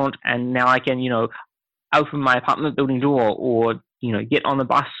I want. And now I can, open my apartment building door, or get on the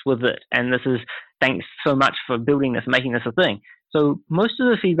bus with it. And this is thanks so much for building this, making this a thing. So most of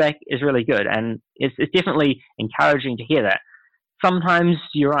the feedback is really good, and it's definitely encouraging to hear that. Sometimes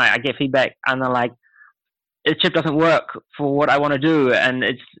you're right. I get feedback, and they're like, "This chip doesn't work for what I want to do, and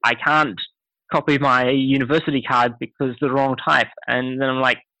I can't copy my university card because it's the wrong type." And then I'm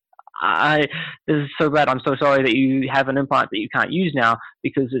like, "This is so bad. I'm so sorry that you have an implant that you can't use now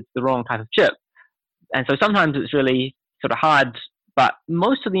because it's the wrong type of chip." And so sometimes it's really sort of hard, but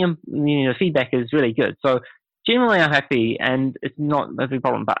most of the feedback is really good. So generally, I'm happy, and it's not a big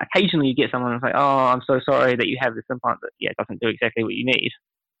problem. But occasionally, you get someone who's like, "Oh, I'm so sorry that you have this implant that doesn't do exactly what you need."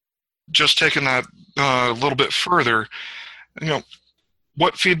 Just taking that a little bit further,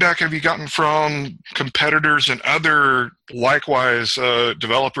 what feedback have you gotten from competitors and other likewise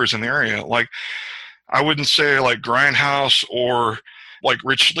developers in the area? Like, I wouldn't say like Grindhouse or like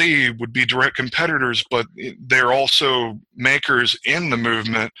Rich Lee would be direct competitors, but they're also makers in the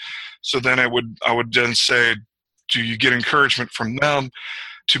movement. So then I would then say, do you get encouragement from them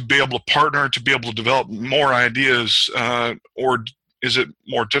to be able to partner, to be able to develop more ideas, or is it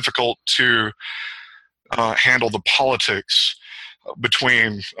more difficult to handle the politics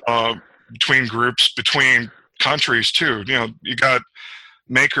between groups, between countries too? You got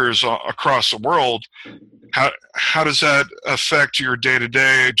makers across the world. How does that affect your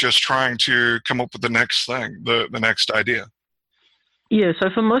day-to-day, just trying to come up with the next thing, the next idea? Yeah, so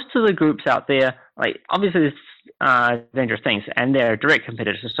for most of the groups out there, like, obviously there's dangerous things, and they're direct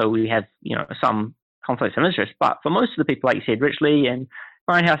competitors, so we have, some conflicts of interest. But for most of the people, like you said, Rich Lee and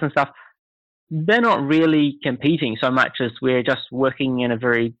Grindhouse and stuff, they're not really competing so much as we're just working in a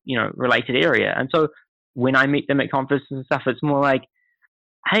very, related area. And so when I meet them at conferences and stuff, it's more like,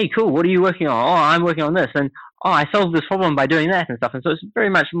 "Hey, cool, what are you working on?" "Oh, I'm working on this." And, "Oh, I solved this problem by doing that," and stuff. And so it's very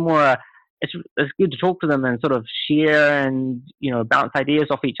much more, it's good to talk to them and sort of share and, bounce ideas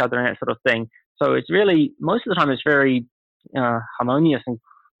off each other and that sort of thing. So it's really, most of the time, it's very harmonious and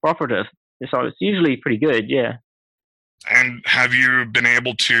cooperative. So it's usually pretty good, yeah. And have you been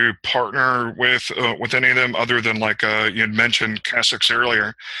able to partner with any of them other than, like, you had mentioned Casix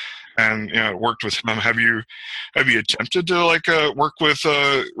earlier, and worked with him? Have you attempted to work with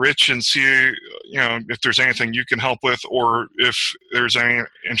Rich and see if there's anything you can help with, or if there's any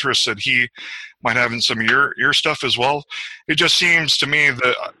interest that he might have in some of your stuff as well? It just seems to me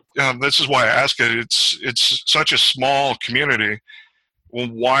that this is why I ask it. It's such a small community. Well,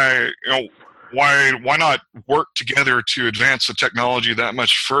 why not work together to advance the technology that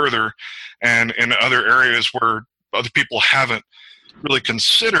much further, and in other areas where other people haven't really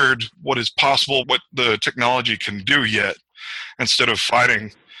considered what is possible, what the technology can do yet, instead of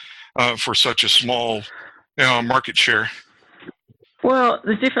fighting for such a small market share? Well,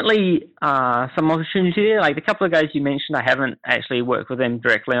 there's definitely some opportunity there. Like the couple of guys you mentioned, I haven't actually worked with them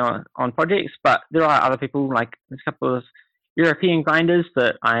directly on projects, but there are other people, like there's a couple of European grinders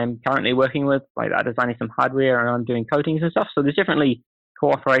that I'm currently working with, like I'm designing some hardware and I'm doing coatings and stuff. So there's definitely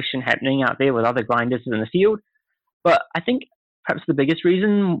cooperation happening out there with other grinders in the field. But I think perhaps the biggest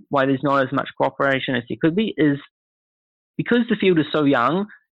reason why there's not as much cooperation as there could be is because the field is so young,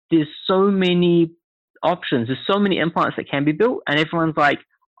 there's so many options, there's so many implants that can be built, and everyone's like,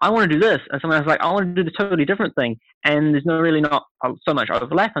 I want to do this, and someone else is like, I want to do the totally different thing, and there's not so much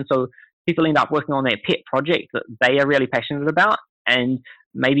overlap, and so people end up working on their pet project that they are really passionate about, and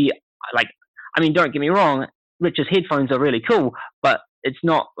maybe, don't get me wrong, Rich's headphones are really cool, but it's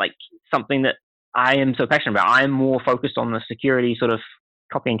not like something that I am so passionate about. I'm more focused on the security, sort of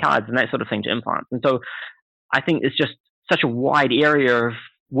copying cards and that sort of thing to implants, and so I think it's just such a wide area of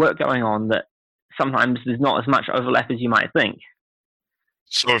work going on that sometimes there's not as much overlap as you might think.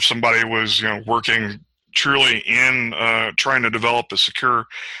 So if somebody was working truly in trying to develop a secure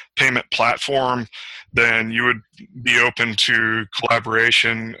payment platform, then you would be open to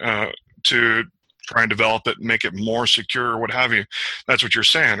collaboration to try and develop it, make it more secure, or what have you. That's what you're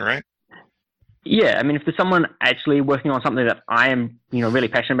saying, right? Yeah, I mean, if there's someone actually working on something that I am, really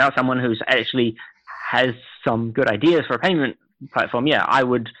passionate about, someone who's actually has some good ideas for a payment platform, yeah, I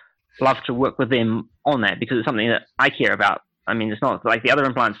would love to work with them on that because it's something that I care about. I mean, it's not like the other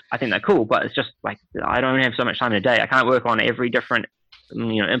implants, I think they're cool, but it's just like I don't have so much time in a day. I can't work on every different,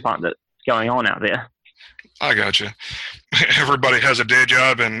 implant that's going on out there. I gotcha. everybody has a day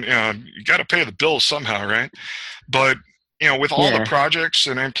job, and you got to pay the bills somehow, right? But with all the projects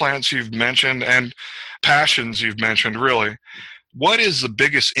and implants you've mentioned and passions you've mentioned, really, what is the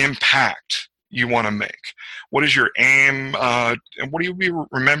biggest impact you want to make? What is your aim, and what do you be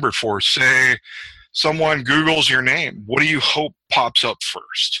remembered for? Say someone Googles your name. What do you hope pops up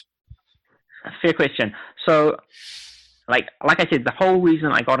first? Fair question. So, like I said, the whole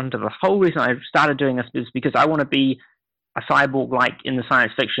reason I started doing this is because I want to be a cyborg like in the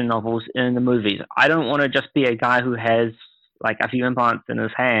science fiction novels and in the movies. I don't want to just be a guy who has like a few implants in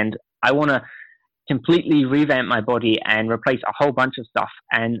his hand. I want to completely revamp my body and replace a whole bunch of stuff.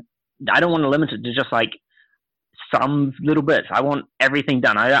 And I don't want to limit it to just like some little bits. I want everything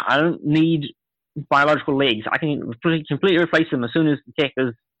done. I don't need biological legs. I can completely replace them as soon as the tech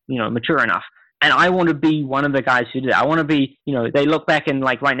is, mature enough. And I want to be one of the guys who do that. I want to be, they look back and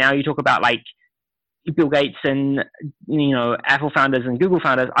like right now you talk about like Bill Gates and, Apple founders and Google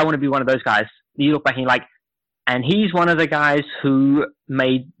founders. I want to be one of those guys. You look back and you're like, and he's one of the guys who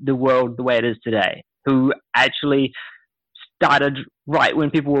made the world the way it is today, who actually started right when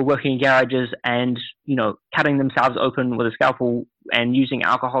people were working in garages and, cutting themselves open with a scalpel and using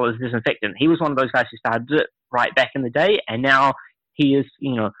alcohol as disinfectant. He was one of those guys who started it right back in the day, and now he is,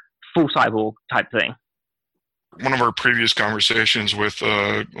 full cyborg type thing. One of our previous conversations with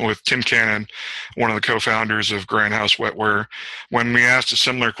Tim Cannon, one of the co-founders of Grindhouse Wetware, when we asked a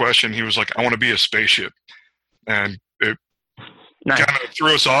similar question, he was like, I want to be a spaceship. And it kind of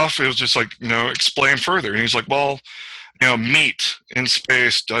threw us off. It was just like, explain further. And he's like, well, meat in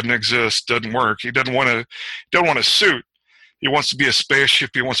space doesn't exist, doesn't work. He don't want a suit. He wants to be a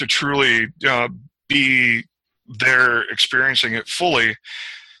spaceship. He wants to truly be there experiencing it fully.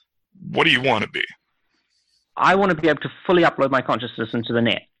 What do you want to be? I want to be able to fully upload my consciousness into the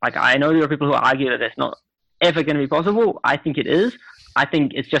net. Like, I know there are people who argue that that's not ever going to be possible. I think it is. I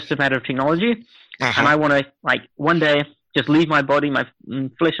think it's just a matter of technology. And I want to, like, one day just leave my body, my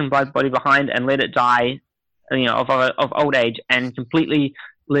flesh and blood body behind and let it die, of old age, and completely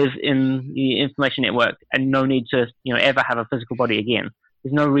live in the information network and no need to, ever have a physical body again.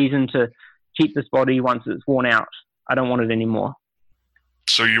 There's no reason to keep this body once it's worn out. I don't want it anymore.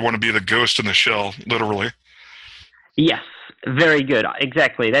 So you want to be the ghost in the shell, literally. Yes, very good.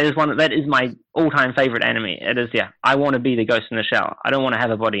 Exactly. That is my all-time favorite anime. It is, yeah. I want to be the ghost in the shell. I don't want to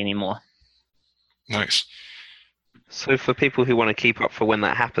have a body anymore. Nice. So for people who want to keep up for when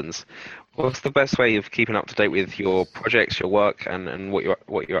that happens, what's the best way of keeping up to date with your projects, your work, and what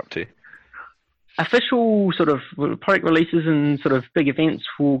you're up to? Official sort of product releases and sort of big events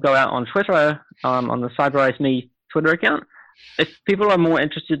will go out on Twitter, on the Cyberize Me Twitter account. If people are more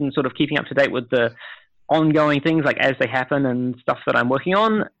interested in sort of keeping up to date with the ongoing things, like as they happen and stuff that I'm working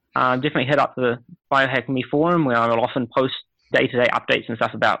on, definitely head up to the Biohack Me forum, where I will often post day-to-day updates and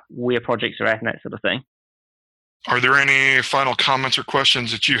stuff about where projects are at and that sort of thing. Are there any final comments or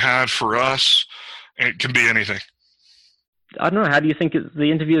questions that you had for us? It can be anything. I don't know. How do you think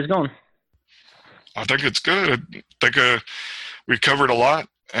the interview has gone? I think it's good. I think we covered a lot,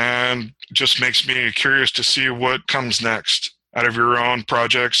 and it just makes me curious to see what comes next out of your own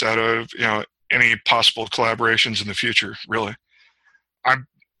projects, out of any possible collaborations in the future, really.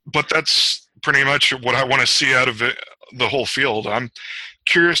 But that's pretty much what I want to see out of it, the whole field. I'm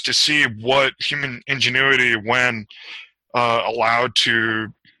curious to see what human ingenuity, when allowed to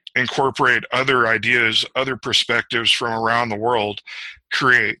incorporate other ideas, other perspectives from around the world,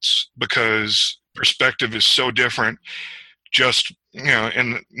 creates, because perspective is so different just in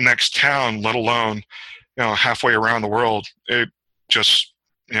the next town, let alone halfway around the world. It just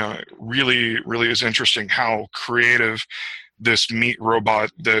really, really is interesting how creative this meat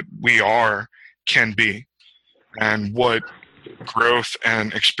robot that we are can be, and what growth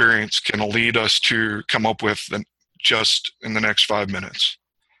and experience can lead us to come up with just in the next 5 minutes.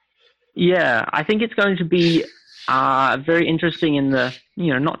 Yeah, I think it's going to be very interesting in the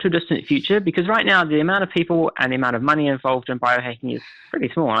not too distant future, because right now the amount of people and the amount of money involved in biohacking is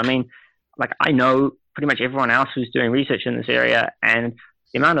pretty small. I mean, like, I know pretty much everyone else who's doing research in this area, and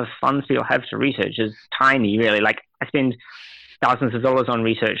the amount of funds people have to research is tiny, really. Like, I spend thousands of dollars on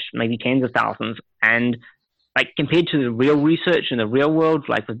research, maybe tens of thousands, and like, compared to the real research in the real world,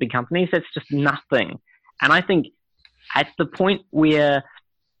 like with big companies, that's just nothing. And I think at the point where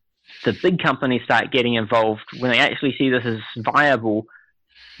the big companies start getting involved, when they actually see this as viable,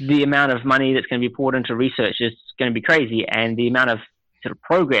 the amount of money that's going to be poured into research is going to be crazy. And the amount of sort of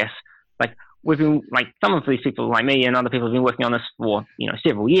progress, like, we've been, like, some of these people like me and other people have been working on this for,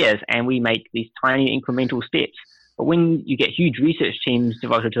 several years, and we make these tiny incremental steps. But when you get huge research teams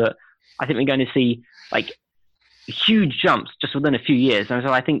devoted to it, I think we're going to see, like, huge jumps just within a few years. And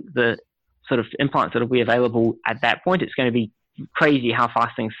so I think the sort of implants that will be available at that point, it's going to be crazy how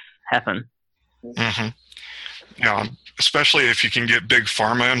fast things happen. Mm-hmm. Yeah, especially if you can get big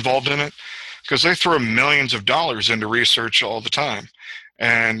pharma involved in it, because they throw millions of dollars into research all the time,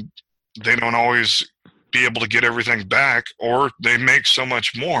 and they don't always be able to get everything back, or they make so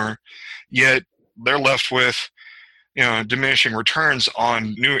much more, yet they're left with diminishing returns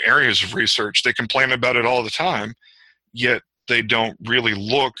on new areas of research. They complain about it all the time, yet they don't really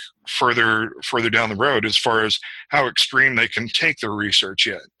look further down the road as far as how extreme they can take their research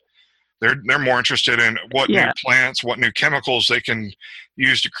yet. They're more interested in what new plants, what new chemicals they can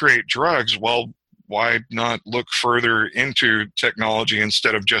use to create drugs. Well, why not look further into technology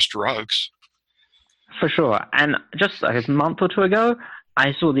instead of just drugs? For sure. And just like a month or two ago,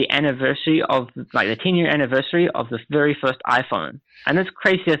 I saw the anniversary of, like, the 10-year anniversary of the very first iPhone. And it's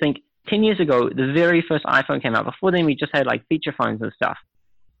crazy to think, 10 years ago, the very first iPhone came out. Before then, we just had, like, feature phones and stuff.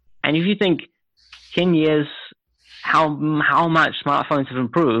 And if you think 10 years, how much smartphones have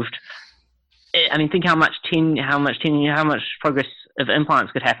improved, I mean, think how much progress of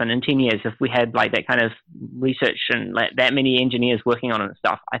implants could happen in 10 years if we had, like, that kind of research and, like, that many engineers working on it and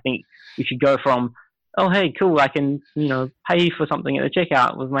stuff. I think we should go from, oh, hey, cool, I can, pay for something at the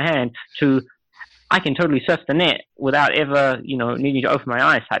checkout with my hand, to I can totally surf the net without ever, needing to open my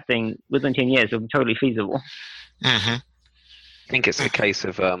eyes type thing. Within 10 years, it'll be totally feasible. Mm-hmm. I think it's a case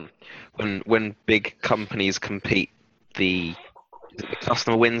of when big companies compete, the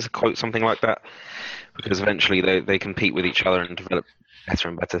customer wins, quote, something like that, because eventually they compete with each other and develop better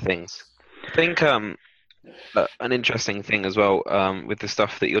and better things. I think an interesting thing as well with the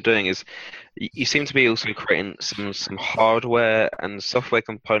stuff that you're doing is you seem to be also creating some hardware and software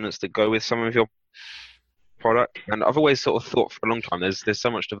components that go with some of your product. And I've always sort of thought for a long time there's so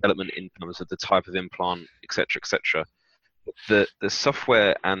much development in terms of the type of implant, etc. The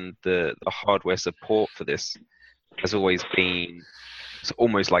software and the hardware support for this has always been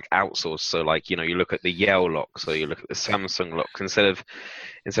almost like outsourced. So, like, you look at the Yale locks, or you look at the Samsung locks, instead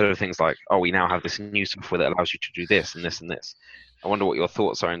of things like, oh, we now have this new software that allows you to do this and this and this. I wonder what your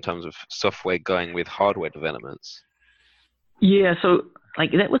thoughts are in terms of software going with hardware developments. Yeah, so,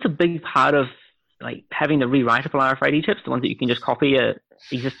 like, that was a big part of, like, having the rewritable RFID chips, the ones that you can just copy a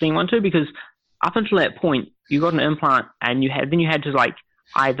existing one to, because up until that point, you got an implant and you had to, like,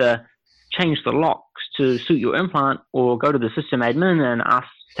 either change the locks to suit your implant or go to the system admin and ask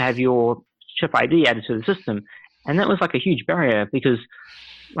to have your chip ID added to the system. And that was, like, a huge barrier, because,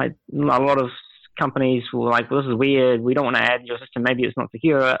 like, a lot of companies were like, well, this is weird, we don't want to add your system, maybe it's not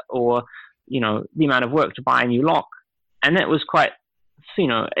secure, or, the amount of work to buy a new lock. And that was quite,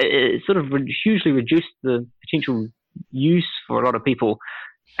 it sort of hugely reduced the potential use for a lot of people.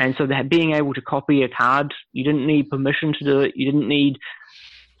 And so that being able to copy a card, you didn't need permission to do it. You don't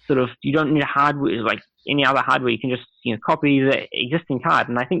need a hardware, like any other hardware. You can just, copy the existing card.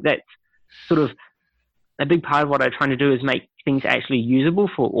 And I think that's sort of a big part of what I'm trying to do, is make things actually usable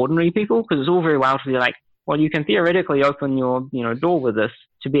for ordinary people, because it's all very well to be like, well, you can theoretically open your, door with this,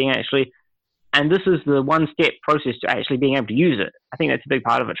 to being actually, and this is the one-step process to actually being able to use it. I think that's a big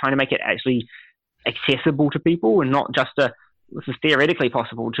part of it, trying to make it actually accessible to people, and not just this is theoretically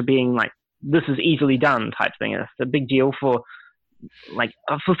possible, to being like, this is easily done type thing. It's a big deal for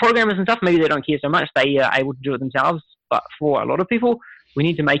programmers and stuff. Maybe they don't care so much, they are able to do it themselves. But for a lot of people, we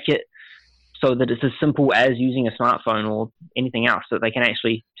need to make it so that it's as simple as using a smartphone or anything else, so that they can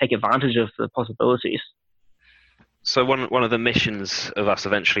actually take advantage of the possibilities. So one of the missions of us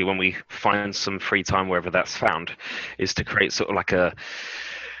eventually, when we find some free time wherever that's found, is to create sort of like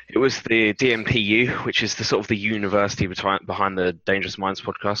it was the DMPU, which is the sort of the university behind the Dangerous Minds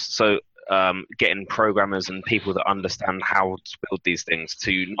podcast. So getting programmers and people that understand how to build these things,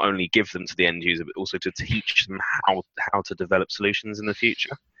 to not only give them to the end user, but also to teach them how to develop solutions in the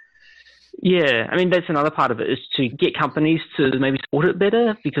future. Yeah, I mean, that's another part of it, is to get companies to maybe support it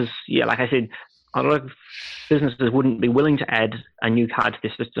better, because, yeah, like I said, a lot of businesses wouldn't be willing to add a new card to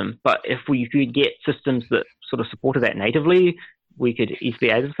their system. But if we could get systems that sort of supported that natively, we could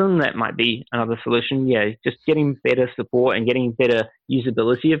easily add them. That might be another solution. Yeah, just getting better support and getting better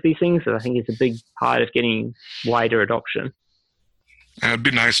usability of these things, I think, is a big part of getting wider adoption. And it'd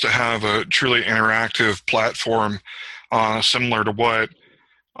be nice to have a truly interactive platform similar to what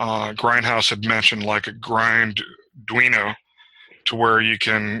Grindhouse had mentioned, like a Grindduino, to where you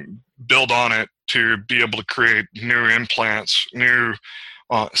can build on it to be able to create new implants, new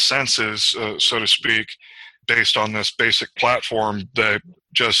senses, so to speak, based on this basic platform that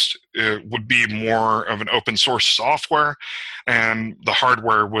just would be more of an open source software, and the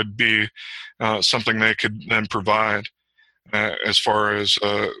hardware would be something they could then provide as far as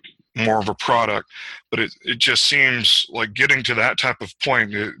more of a product. But it just seems like getting to that type of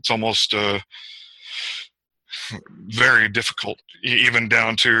point, it's almost very difficult, even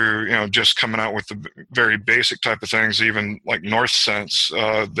down to just coming out with the very basic type of things. Even like NorthSense,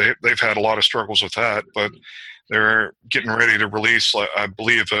 they've had a lot of struggles with that, but they're getting ready to release, I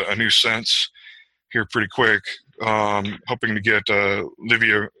believe, a new sense here pretty quick. Hoping to get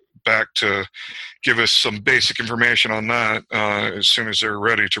Livia back to give us some basic information on that as soon as they're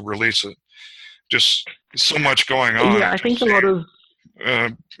ready to release it. Just so much going on. Yeah, I think a lot of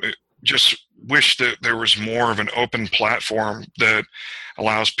just wish that there was more of an open platform that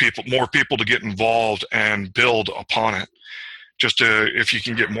allows more people to get involved and build upon it. Just if you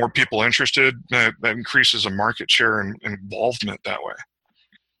can get more people interested, that increases a market share and involvement that way.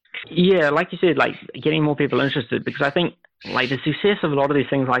 Yeah, like you said, like getting more people interested, because I think like the success of a lot of these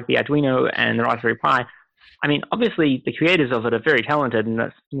things like the Arduino and the Raspberry Pi, I mean, obviously the creators of it are very talented, and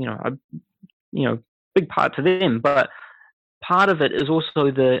that's, a big part to them, but part of it is also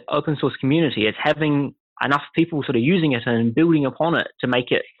the open source community. It's having enough people sort of using it and building upon it to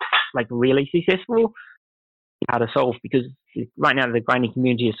make it like really successful. How to solve, because right now the grinding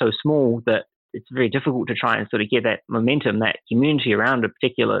community is so small that it's very difficult to try and sort of get that momentum, that community around a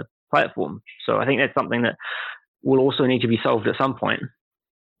particular platform. So I think that's something that will also need to be solved at some point.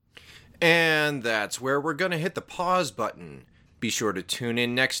 And that's where we're going to hit the pause button. Be sure to tune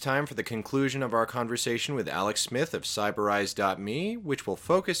in next time for the conclusion of our conversation with Alex Smith of Cyberize.me, which will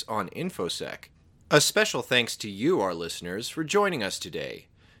focus on InfoSec. A special thanks to you, our listeners, for joining us today.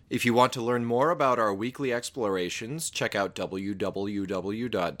 If you want to learn more about our weekly explorations, check out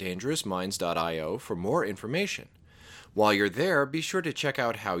www.dangerousminds.io for more information. While you're there, be sure to check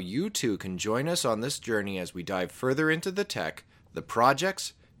out how you too can join us on this journey as we dive further into the tech, the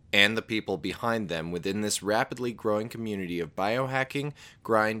projects, and the people behind them within this rapidly growing community of biohacking,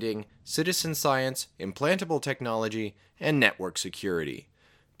 grinding, citizen science, implantable technology, and network security.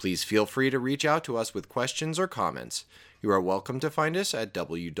 Please feel free to reach out to us with questions or comments. You are welcome to find us at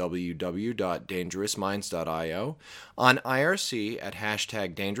www.dangerousminds.io, on IRC at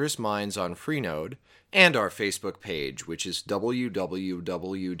 #DangerousMinds on Freenode, and our Facebook page, which is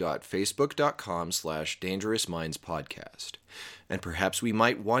www.facebook.com/DangerousMindsPodcast. And perhaps we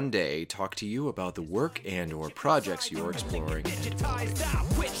might one day talk to you about the work and or projects you're exploring.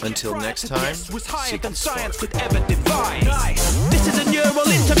 Until next time, seek the science could ever divide. This is a neural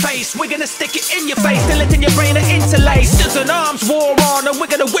interface. We're gonna stick it in your face, till it in your brain and interlace. There's an arms war on, and we're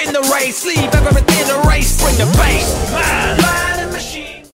gonna win the race. Leave everything erased. Bring the bass, man.